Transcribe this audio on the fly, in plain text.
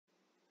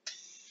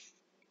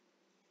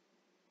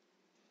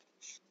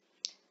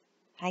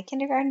Hi,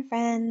 kindergarten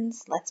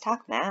friends. Let's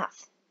talk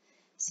math.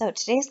 So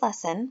today's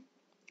lesson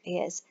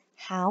is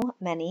how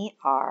many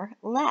are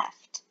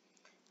left?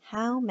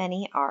 How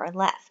many are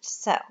left?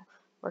 So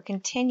we're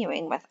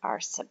continuing with our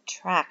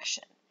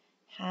subtraction.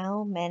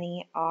 How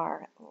many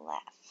are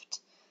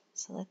left?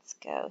 So let's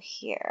go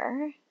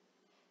here.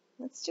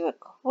 Let's do a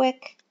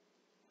quick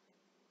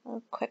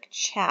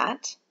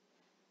chat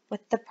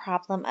with the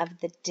problem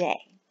of the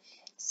day.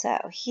 So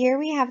here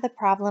we have the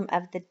problem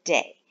of the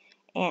day,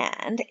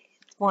 and it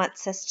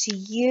wants us to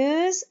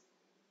use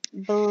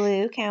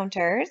blue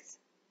counters.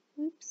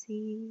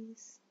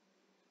 Oopsies.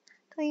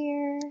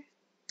 Clear,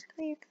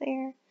 clear,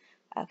 clear.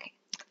 Okay.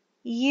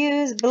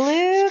 Use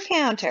blue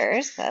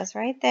counters, that's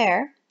right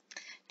there,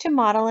 to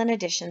model an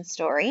addition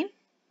story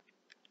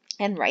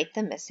and write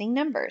the missing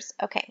numbers.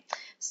 Okay,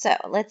 so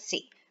let's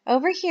see.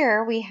 Over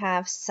here we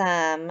have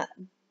some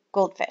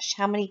goldfish.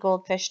 How many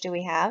goldfish do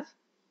we have?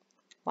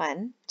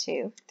 1,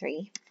 2,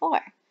 3,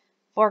 4.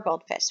 4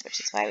 goldfish, which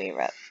is why we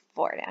wrote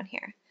 4 down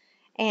here.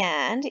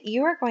 And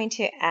you are going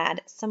to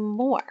add some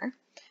more.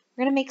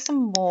 We're going to make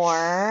some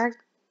more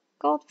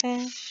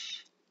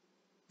goldfish.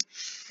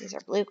 These are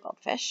blue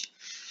goldfish,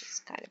 which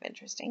is kind of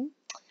interesting.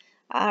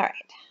 All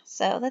right,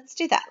 so let's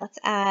do that. Let's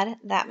add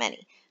that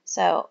many.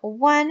 So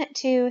 1,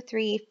 2,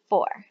 3,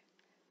 4.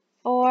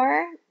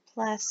 4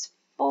 plus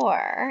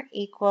 4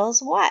 equals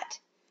what?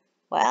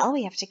 Well,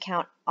 we have to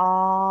count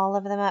all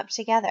of them up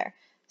together.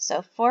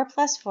 So 4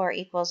 plus 4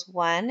 equals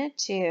 1,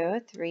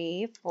 2,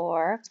 3,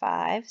 4,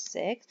 5,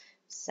 6,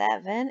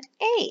 7,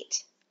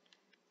 8.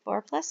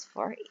 4 plus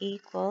 4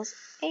 equals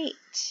 8.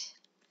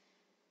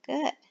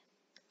 Good.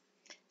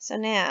 So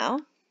now,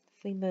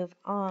 if we move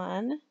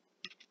on,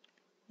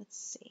 let's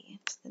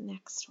see, to the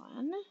next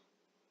one.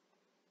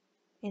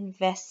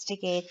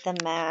 Investigate the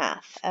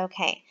math.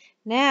 Okay,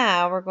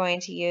 now we're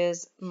going to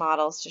use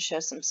models to show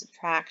some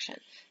subtraction.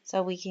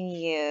 So we can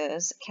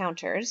use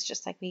counters,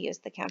 just like we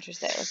used the counters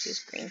there. Let's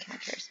use green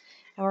counters.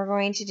 And we're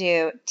going to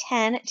do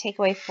 10 take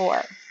away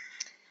 4.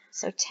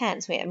 So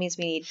 10, so that means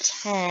we need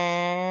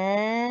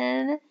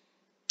 10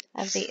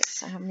 of these.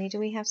 So how many do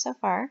we have so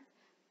far?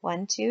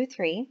 1, 2,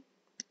 3,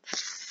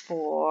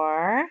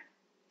 4,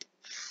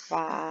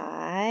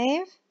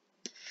 5,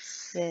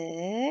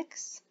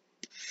 6,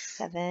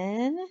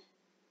 7,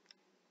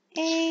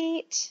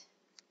 8,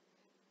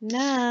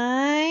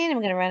 9. I'm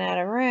going to run out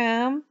of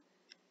room.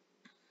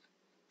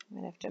 I'm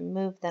going to have to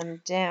move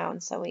them down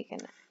so we can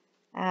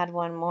add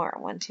one more.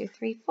 1, 2,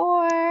 3,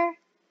 4,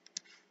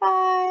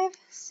 5,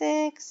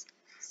 6,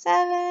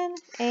 7,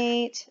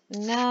 8,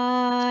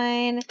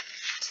 9,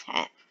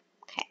 10.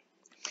 Okay.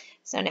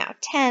 So now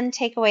 10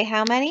 take away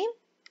how many?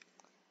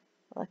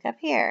 Look up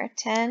here.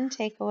 10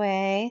 take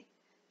away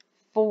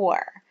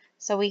 4.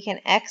 So we can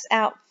X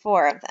out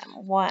 4 of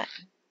them. 1,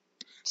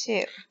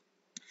 2,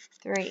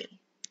 3,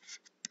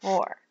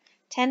 4.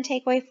 10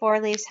 take away 4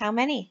 leaves how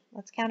many?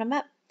 Let's count them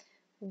up.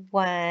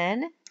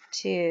 1,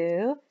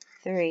 2,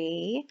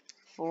 3,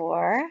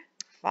 4,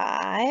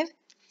 5,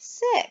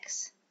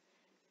 6.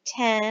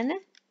 10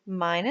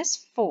 minus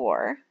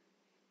 4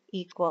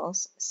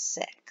 equals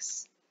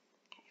 6.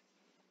 Okay.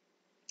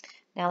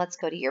 Now let's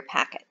go to your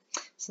packet.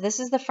 So this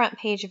is the front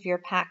page of your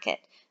packet.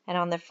 And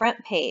on the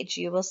front page,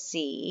 you will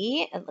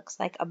see, it looks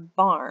like a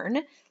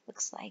barn.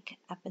 Looks like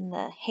up in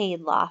the hay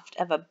loft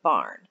of a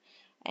barn.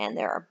 And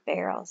there are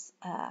bales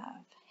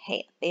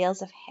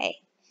of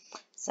hay.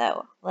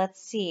 So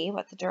let's see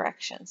what the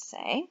directions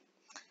say.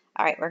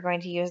 All right, we're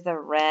going to use the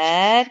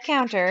red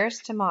counters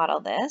to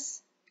model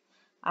this.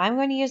 I'm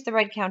going to use the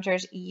red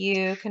counters.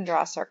 You can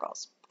draw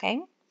circles,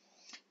 okay?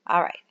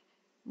 All right,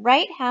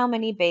 write how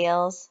many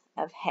bales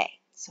of hay.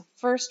 So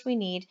first we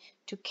need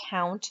to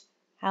count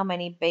how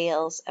many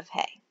bales of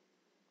hay.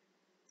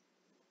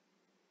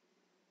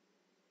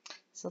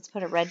 So let's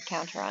put a red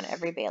counter on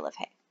every bale of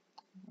hay.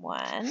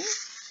 1,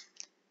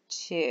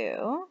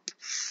 2,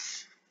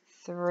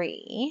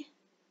 3,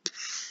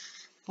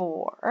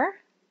 4,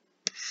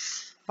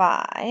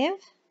 5,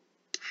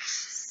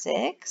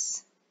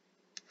 6,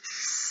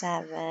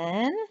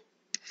 7,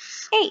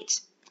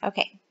 8.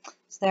 Okay,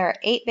 so there are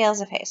 8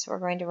 bales of hay. So we're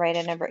going to write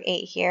a number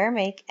 8 here,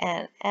 make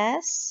an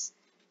S,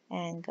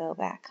 and go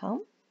back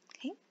home.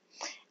 Okay,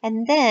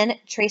 and then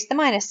trace the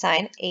minus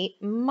sign,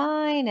 8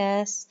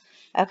 minus.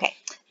 Okay,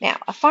 now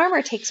a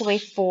farmer takes away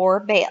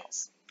 4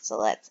 bales. So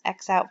let's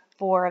X out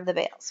 4 of the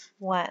bales.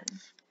 1,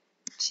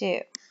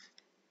 2,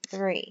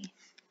 3,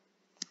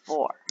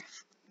 4.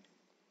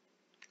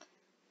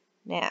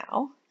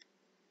 Now,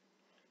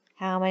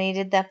 how many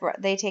did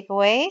they take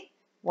away?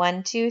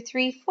 1, 2,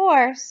 3,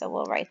 4. So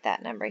we'll write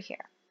that number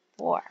here.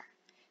 4.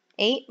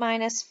 8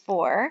 minus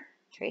 4,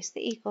 trace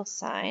the equal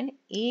sign,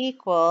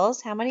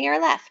 equals, how many are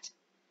left?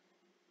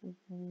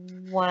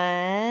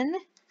 1,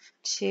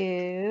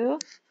 2,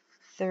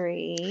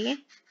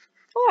 3,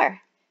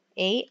 4.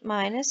 8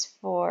 minus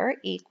 4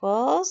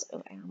 equals,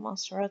 oh, I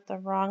almost wrote the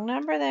wrong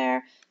number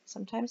there.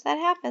 Sometimes that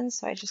happens,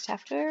 so I just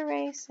have to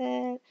erase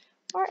it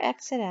or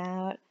X it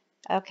out.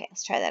 Okay,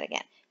 let's try that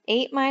again.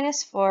 8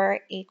 minus 4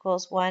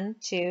 equals 1,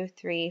 2,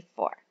 3,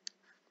 4.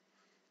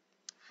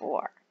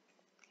 4.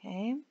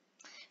 Okay,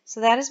 so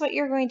that is what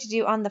you're going to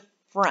do on the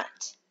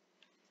front.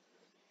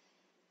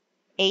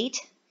 8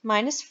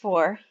 minus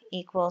 4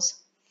 equals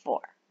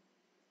 4.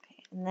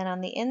 Okay, and then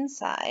on the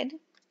inside,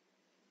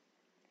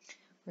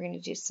 we're going to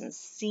do some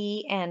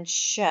see and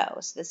show.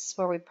 So this is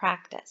where we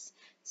practice.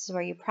 This is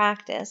where you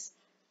practice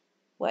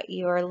what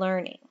you are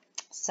learning.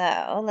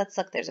 So let's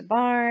look. There's a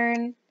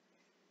barn.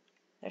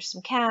 There's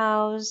some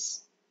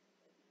cows.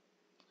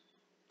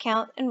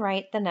 Count and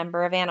write the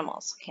number of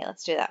animals. Okay,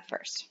 let's do that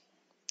first.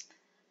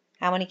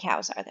 How many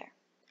cows are there?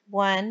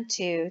 1,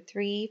 2,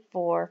 3,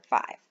 4,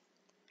 5.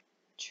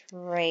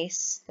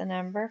 Trace the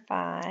number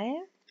 5.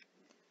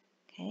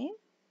 Okay.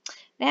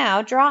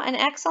 Now draw an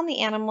X on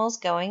the animals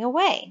going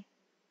away.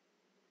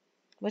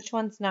 Which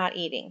one's not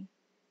eating?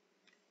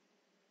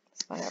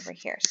 This one over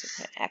here, so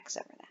put an X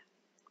over that.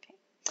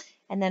 Okay.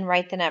 And then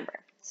write the number.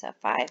 So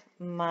 5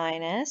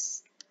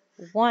 minus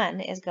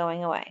 1 is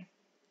going away.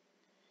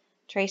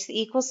 Trace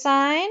the equal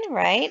sign,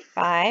 right?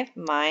 5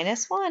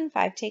 minus 1.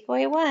 5 take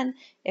away 1.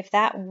 If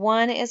that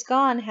 1 is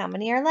gone, how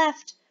many are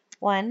left?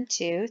 1,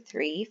 2,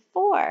 3,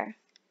 4.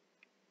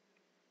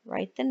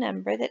 Write the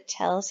number that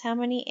tells how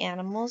many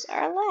animals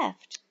are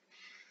left.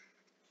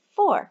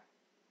 4.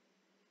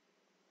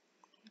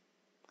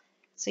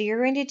 So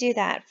you're going to do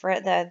that for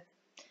the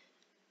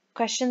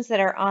questions that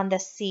are on the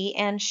See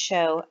and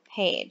Show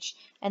page.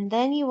 And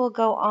then you will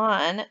go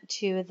on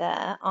to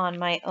the On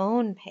My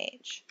Own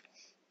page.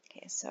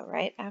 Okay, so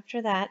right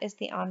after that is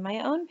the On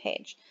My Own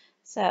page.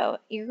 So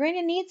you're going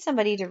to need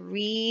somebody to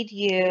read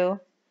you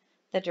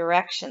the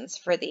directions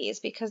for these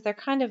because they're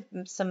kind of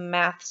some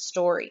math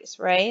stories,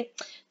 right?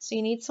 So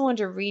you need someone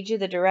to read you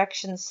the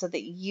directions so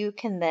that you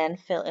can then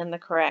fill in the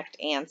correct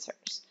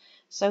answers.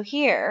 So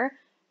here,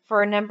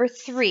 for number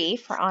 3,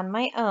 for On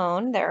My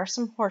Own, there are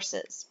some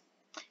horses.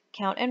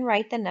 Count and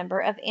write the number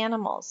of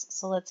animals.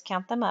 So let's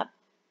count them up.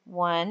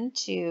 1,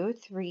 2,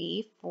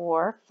 3,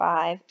 4,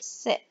 5,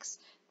 6.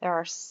 There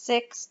are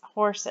 6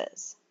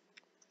 horses.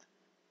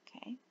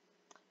 Okay, I'm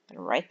going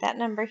to write that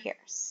number here,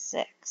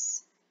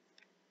 6.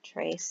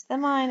 Trace the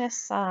minus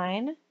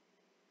sign.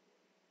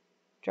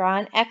 Draw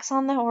an X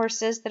on the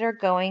horses that are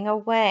going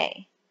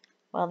away.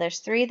 Well, there's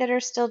 3 that are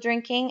still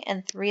drinking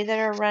and 3 that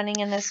are running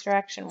in this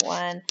direction.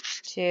 1,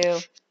 2,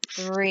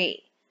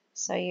 3.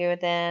 So you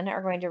then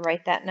are going to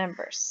write that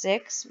number.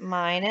 6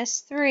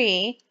 minus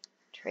 3,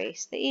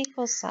 trace the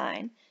equal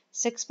sign.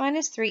 6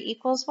 minus 3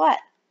 equals what?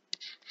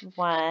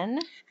 1,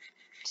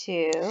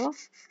 2,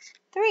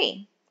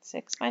 3.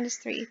 6 minus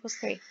 3 equals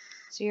 3.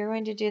 So you're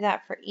going to do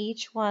that for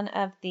each one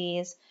of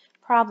these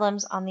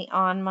problems on the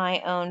On My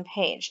Own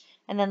page.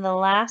 And then the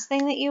last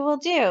thing that you will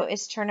do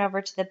is turn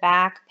over to the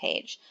back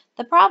page,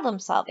 the problem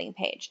solving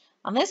page.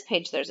 On this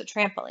page, there's a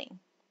trampoline.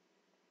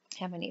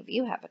 How many of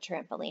you have a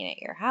trampoline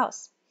at your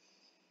house?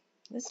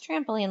 This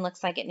trampoline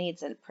looks like it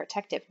needs a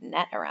protective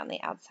net around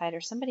the outside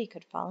or somebody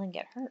could fall and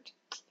get hurt.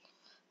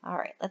 All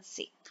right, let's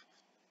see.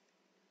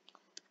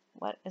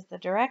 What is the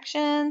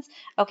directions?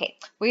 Okay,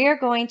 we are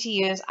going to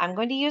use, I'm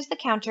going to use the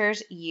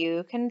counters.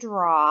 You can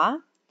draw.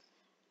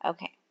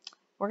 Okay,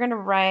 we're going to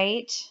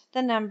write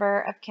the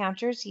number of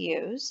counters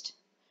used.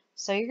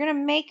 So you're going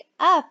to make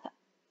up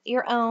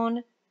your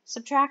own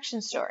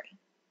subtraction story.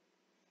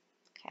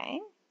 Okay,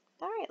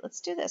 all right,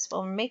 let's do this.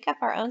 We'll make up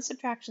our own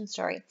subtraction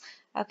story.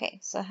 Okay,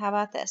 so how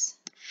about this?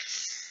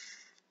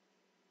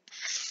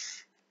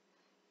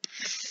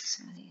 Let's put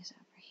some of these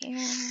over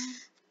here.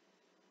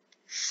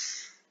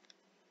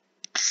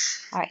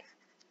 All right,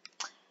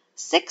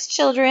 6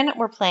 children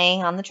were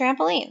playing on the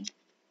trampoline.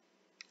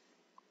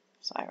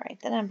 So I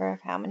write the number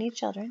of how many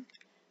children.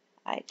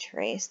 I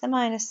trace the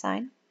minus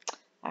sign.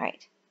 All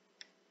right,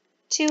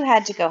 2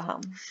 had to go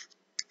home.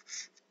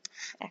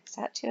 X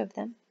out 2 of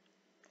them.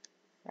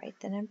 Write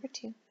the number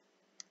 2.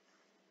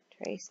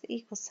 Trace the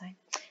equal sign.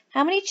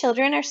 How many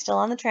children are still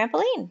on the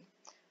trampoline?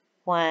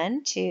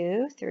 1,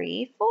 2,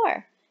 3,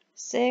 4.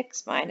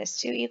 6 minus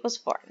 2 equals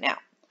 4. Now,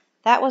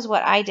 that was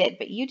what I did,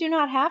 but you do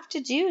not have to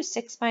do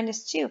 6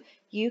 minus 2.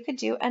 You could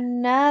do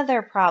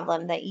another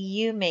problem that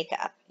you make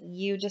up.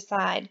 You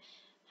decide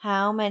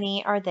how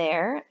many are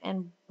there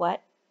and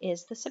what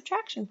is the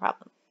subtraction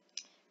problem.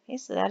 Okay,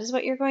 so that is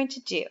what you're going to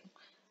do.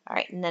 All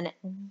right, and then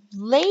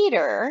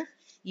later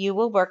you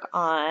will work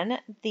on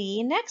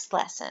the next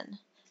lesson.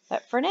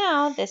 But for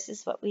now, this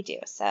is what we do.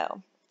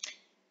 So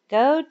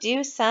go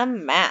do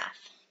some math.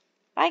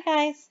 Bye,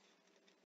 guys.